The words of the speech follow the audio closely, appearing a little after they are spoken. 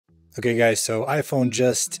Okay guys, so iPhone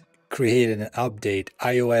just created an update,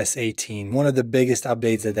 iOS 18, one of the biggest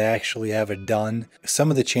updates that they actually ever done. Some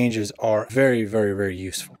of the changes are very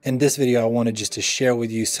useful. In this video, I wanted just to share with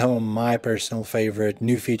you some of my personal favorite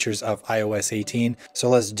new features of iOS 18. So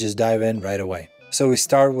let's just dive in right away. So we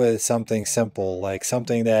start with something simple, like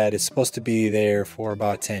something that is supposed to be there for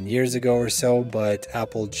about 10 years ago or so, but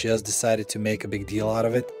Apple just decided to make a big deal out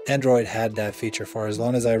of it. Android had that feature for as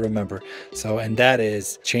long as I remember. And that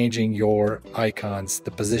is changing your icons,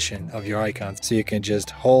 the position of your icons. So you can just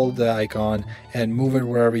hold the icon and move it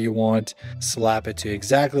wherever you want, slap it to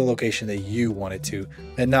exactly the location that you want it to,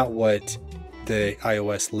 and not what the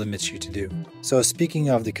iOS limits you to do. So speaking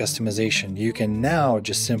of the customization, you can now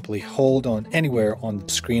just simply hold on anywhere on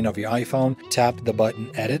the screen of your iPhone, tap the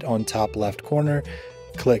button Edit on top left corner,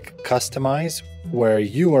 click Customize, where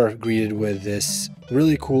you are greeted with this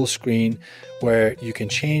really cool screen where you can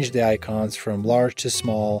change the icons from large to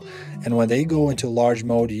small, and when they go into large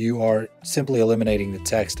mode, you are simply eliminating the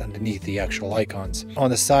text underneath the actual icons.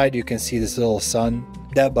 On the side, you can see this little sun.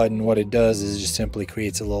 That button, what it does is just simply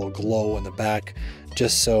creates a little glow in the back,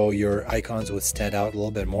 just so your icons would stand out a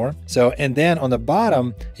little bit more. And then on the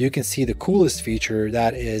bottom, you can see the coolest feature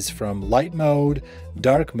that is from light mode,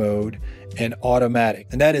 dark mode, and automatic.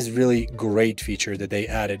 And that is really great feature that they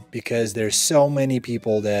added, because there's so many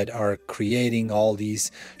people that are creating all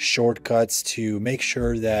these shortcuts to make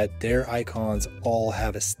sure that their icons all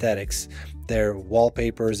have aesthetics, their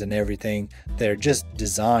wallpapers and everything. They're just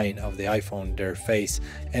design of the iPhone, their face.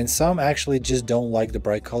 And some actually just don't like the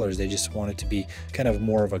bright colors. They just want it to be kind of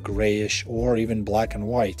more of a grayish or even black and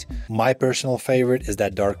white. My personal favorite is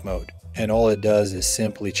that dark mode. And all it does is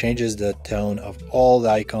simply changes the tone of all the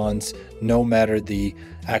icons, no matter the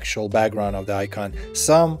actual background of the icon.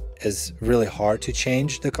 Some is really hard to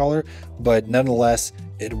change the color, but nonetheless,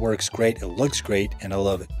 it works great, it looks great, and I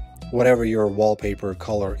love it. Whatever your wallpaper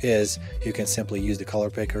color is, you can simply use the color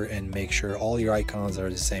picker and make sure all your icons are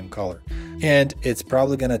the same color. And it's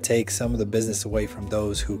probably going to take some of the business away from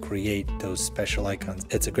those who create those special icons.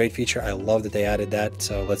 It's a great feature. I love that they added that.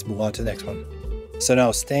 So let's move on to the next one. So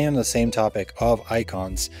now, staying on the same topic of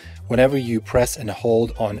icons, whenever you press and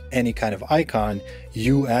hold on any kind of icon,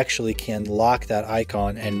 you actually can lock that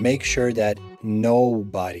icon and make sure that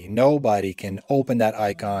nobody can open that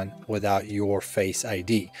icon without your Face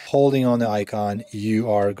ID. Holding on the icon,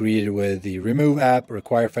 you are greeted with the Remove app,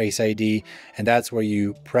 Require Face ID, and that's where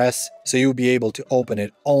you press. So you'll be able to open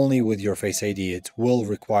it only with your Face ID. It will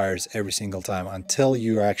requires every single time until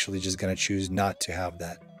you're actually just going to choose not to have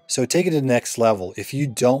that. So take it to the next level. If you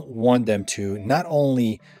don't want them to not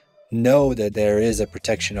only know that there is a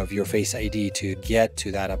protection of your Face ID to get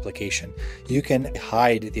to that application, you can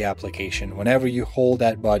hide the application. Whenever you hold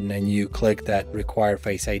that button and you click that Require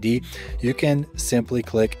Face ID, you can simply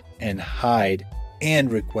click and hide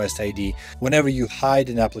and request ID. Whenever you hide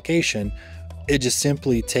an application, it just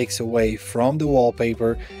simply takes away from the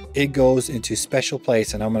wallpaper. It goes into special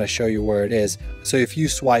place, and I'm going to show you where it is. So if you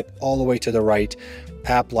swipe all the way to the right,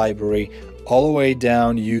 app library, all the way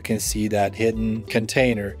down, you can see that hidden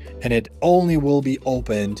container, and it only will be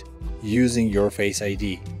opened using your Face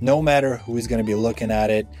ID. No matter who is going to be looking at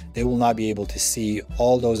it, they will not be able to see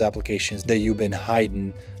all those applications that you've been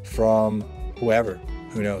hiding from whoever,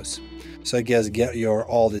 who knows. So I guess get your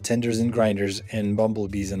all the Tinders and Grinders and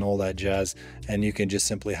Bumblebees and all that jazz, and you can just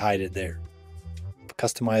simply hide it there.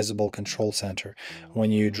 Customizable control center.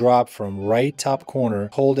 When you drop from right top corner,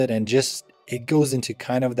 hold it, and it goes into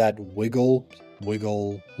kind of that wiggle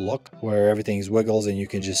look where everything's wiggles and you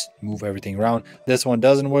can just move everything around. This one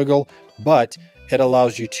doesn't wiggle, but it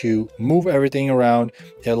allows you to move everything around.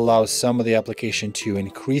 It allows some of the application to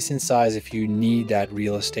increase in size if you need that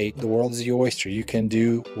real estate. The world is your oyster. You can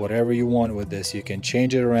do whatever you want with this. You can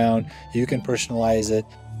change it around. You can personalize it.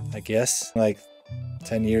 I guess like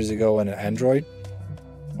 10 years ago in an Android,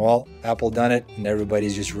 well, Apple done it and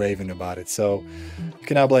everybody's just raving about it. So you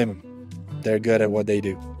cannot blame them. They're good at what they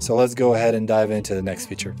do. So let's go ahead and dive into the next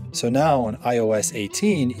feature. So now on iOS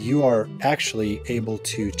 18, you are actually able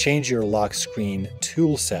to change your lock screen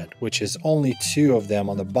tool set, which is only 2 of them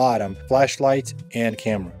on the bottom, flashlight and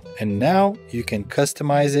camera. And now you can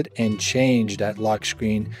customize it and change that lock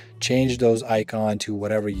screen, change those icons to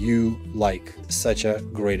whatever you like. Such a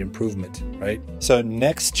great improvement, right? So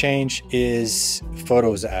next change is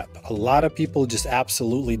Photos app. A lot of people just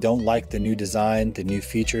absolutely don't like the new design, the new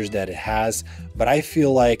features that it has, but I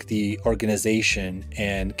feel like the organization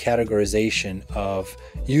and categorization of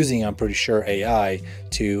using, I'm pretty sure, AI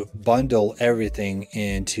to bundle everything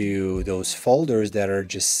into those folders that are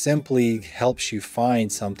just simply helps you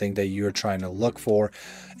find something that you're trying to look for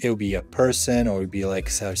It would be a person, or it would be like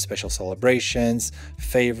special celebrations,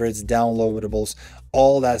 favorites, downloadables.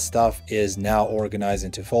 All that stuff is now organized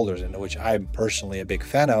into folders, and which I'm personally a big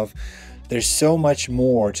fan of. There's so much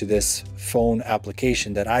more to this phone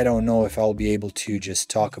application that I don't know if I'll be able to just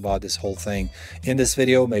talk about this whole thing in this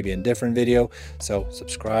video, maybe in a different video. So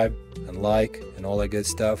subscribe and like and all that good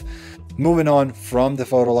stuff. Moving on from the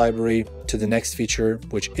photo library to the next feature,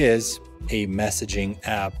 which is a messaging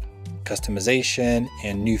app, customization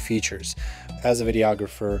and new features. As a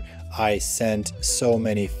videographer, I sent so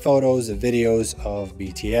many photos and videos of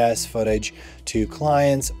BTS footage to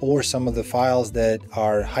clients, or some of the files that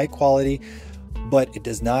are high quality, but it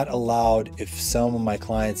does not allow, if some of my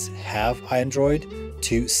clients have Android,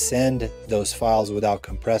 to send those files without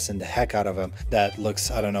compressing the heck out of them. That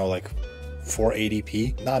looks, I don't know, like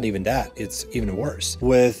 480p. Not even that, it's even worse.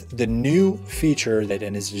 With the new feature that,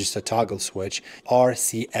 and it's just a toggle switch,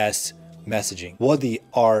 RCS messaging. What the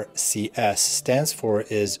RCS stands for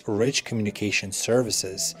is Rich Communication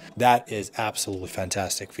Services. That is absolutely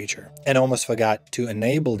fantastic feature. And I almost forgot to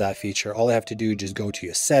enable that feature. All I have to do is just go to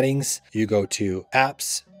your settings, you go to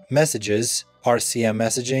apps, messages, RCM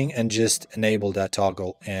messaging, and just enable that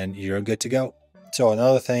toggle and you're good to go. So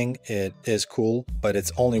another thing, it is cool, but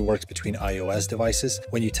it only works between iOS devices.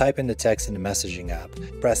 When you type in the text in the messaging app,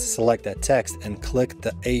 select that text and click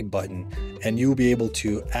the A button, and you'll be able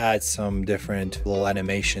to add some different little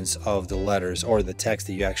animations of the letters or the text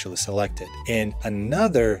that you actually selected. And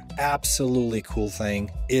another absolutely cool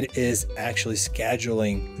thing, it is actually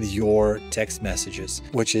scheduling your text messages,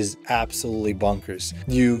 which is absolutely bonkers.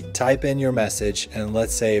 You type in your message, and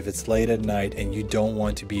let's say if it's late at night and you don't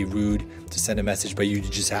want to be rude to send a message, but you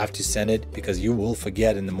just have to send it because you will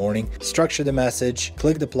forget in the morning, structure the message,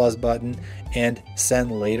 click the plus button and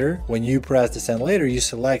send later. When you press the send later, you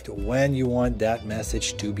select when you want that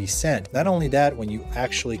message to be sent. Not only that, when you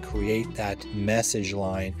actually create that message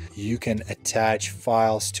line, you can attach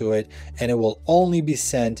files to it and it will only be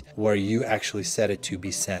sent where you actually set it to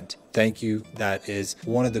be sent. Thank you. That is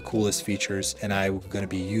one of the coolest features and I'm going to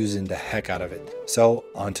be using the heck out of it. So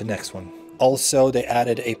on to next one. Also, they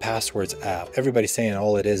added a passwords app. Everybody's saying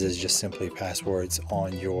all it is just simply passwords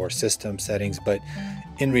on your system settings, but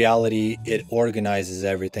in reality, it organizes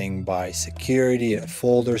everything by security, a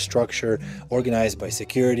folder structure, organized by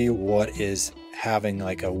security, what is having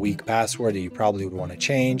like a weak password that you probably would want to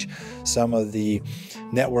change. Some of the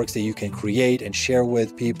networks that you can create and share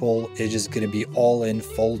with people is just going to be all in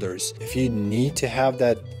folders. If you need to have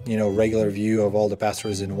that, regular view of all the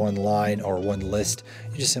passwords in one line or one list,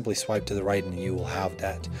 you just simply swipe to the right and you will have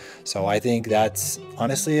that. So I think that's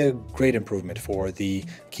honestly a great improvement for the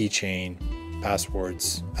keychain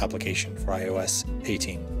passwords application for iOS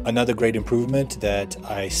 18. Another great improvement that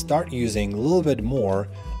I start using a little bit more,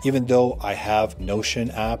 even though I have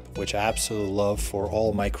Notion app, which I absolutely love for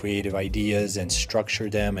all my creative ideas and structure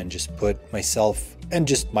them and just put myself and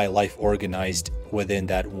just my life organized within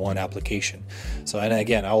that one application. So, and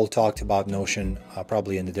again, I will talk about Notion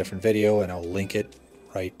probably in a different video and I'll link it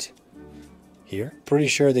right here. Pretty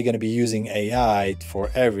sure they're going to be using AI for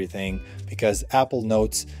everything, because Apple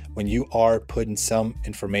Notes, when you are putting some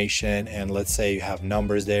information and let's say you have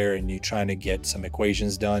numbers there and you're trying to get some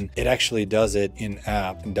equations done, it actually does it in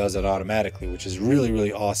app and does it automatically, which is really,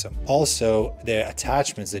 really awesome. Also, the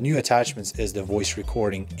attachments, the new attachments is the voice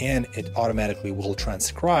recording, and it automatically will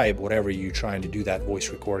transcribe whatever you're trying to do that voice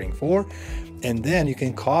recording for. And then you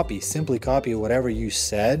can simply copy whatever you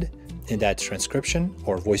said in that transcription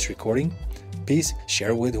or voice recording piece,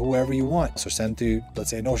 share with whoever you want. So send to,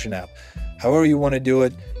 let's say, a Notion app. However you want to do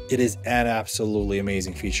it, it is an absolutely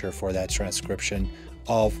amazing feature for that transcription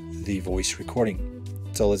of the voice recording.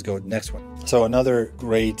 So let's go to the next one. So another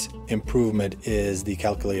great improvement is the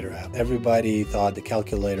calculator app. Everybody thought the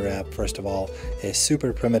calculator app, first of all, is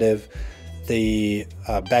super primitive. The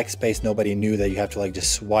backspace, nobody knew that you have to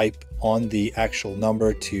just swipe on the actual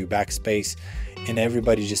number to backspace, and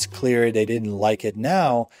everybody just cleared. They didn't like it.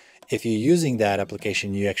 Now, if you're using that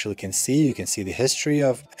application, you actually can see the history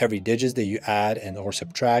of every digit that you add and or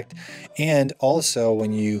subtract. And also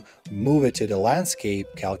when you move it to the landscape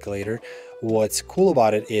calculator, what's cool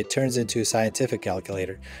about it, it turns into a scientific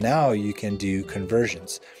calculator. Now you can do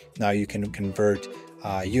conversions. Now you can convert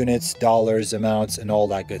units, dollars, amounts, and all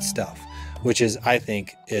that good stuff, which is, I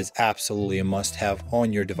think, is absolutely a must-have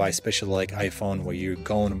on your device, especially like iPhone, where you're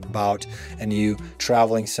going about and you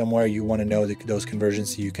traveling somewhere, you want to know those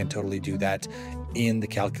conversions, so you can totally do that in the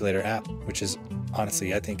calculator app, which is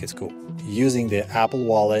honestly, I think it's cool. Using the Apple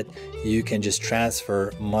Wallet, you can just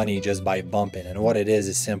transfer money just by bumping, and what it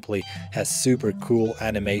is simply has super cool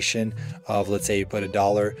animation of, let's say you put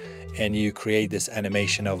 $1 and you create this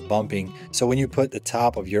animation of bumping. So when you put the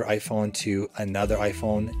top of your iPhone to another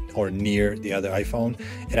iPhone or near the other iPhone,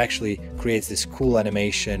 it actually creates this cool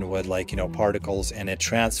animation with, like, you know, particles, and it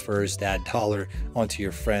transfers that dollar onto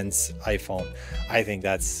your friend's iPhone. I think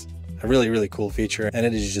that's a really, really cool feature, and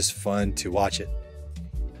it is just fun to watch it.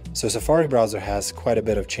 So Safari browser has quite a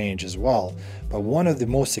bit of change as well, but one of the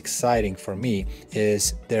most exciting for me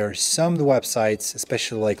is there are some websites,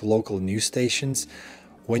 especially like local news stations,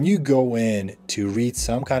 when you go in to read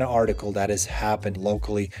some kind of article that has happened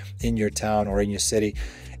locally in your town or in your city,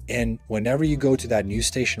 and whenever you go to that news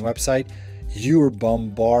station website, you are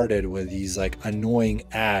bombarded with these like annoying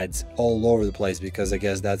ads all over the place, because I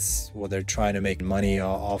guess that's what they're trying to make money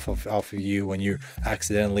off of you when you're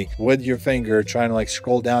accidentally with your finger trying to like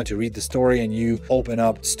scroll down to read the story and you open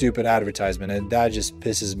up stupid advertisement, and that just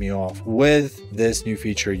pisses me off. With this new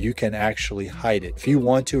feature, you can actually hide it. If you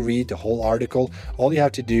want to read the whole article, all you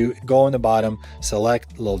have to do, go on the bottom,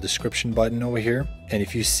 select the little description button over here, and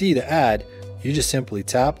if you see the ad, you just simply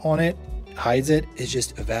tap on it, hides it, it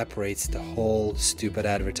just evaporates the whole stupid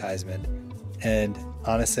advertisement. And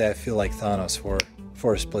honestly, I feel like Thanos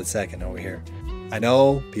for a split second over here. I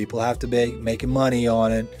know people have to be making money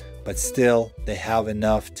on it, but still they have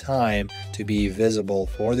enough time to be visible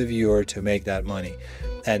for the viewer to make that money.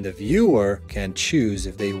 And the viewer can choose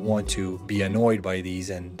if they want to be annoyed by these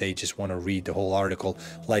and they just want to read the whole article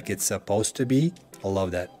like it's supposed to be. I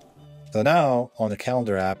love that. So now on the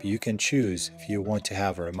calendar app, you can choose if you want to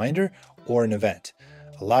have a reminder or an event.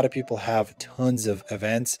 A lot of people have tons of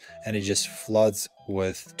events and it just floods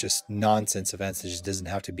with just nonsense events that just doesn't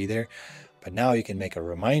have to be there. But now you can make a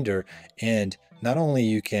reminder, and not only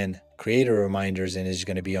you can create a reminders and it's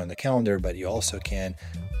going to be on the calendar, but you also can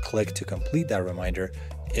click to complete that reminder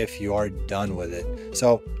if you are done with it.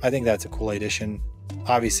 So I think that's a cool addition.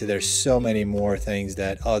 Obviously, there's so many more things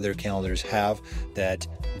that other calendars have that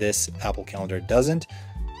this Apple Calendar doesn't.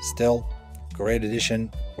 Still, great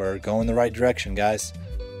addition. We're going the right direction, guys.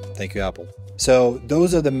 Thank you, Apple. So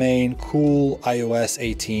those are the main cool iOS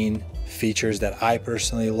 18 features that I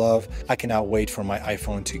personally love. I cannot wait for my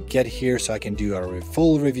iPhone to get here so I can do a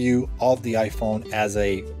full review of the iPhone as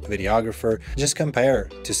a videographer. Just compare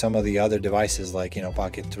to some of the other devices like, you know,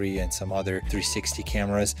 Pocket 3 and some other 360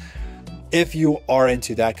 cameras. If you are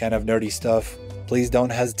into that kind of nerdy stuff, please don't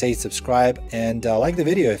hesitate to subscribe and like the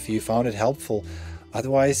video if you found it helpful.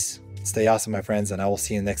 Otherwise, stay awesome, my friends, and I will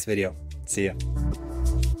see you in the next video. See ya.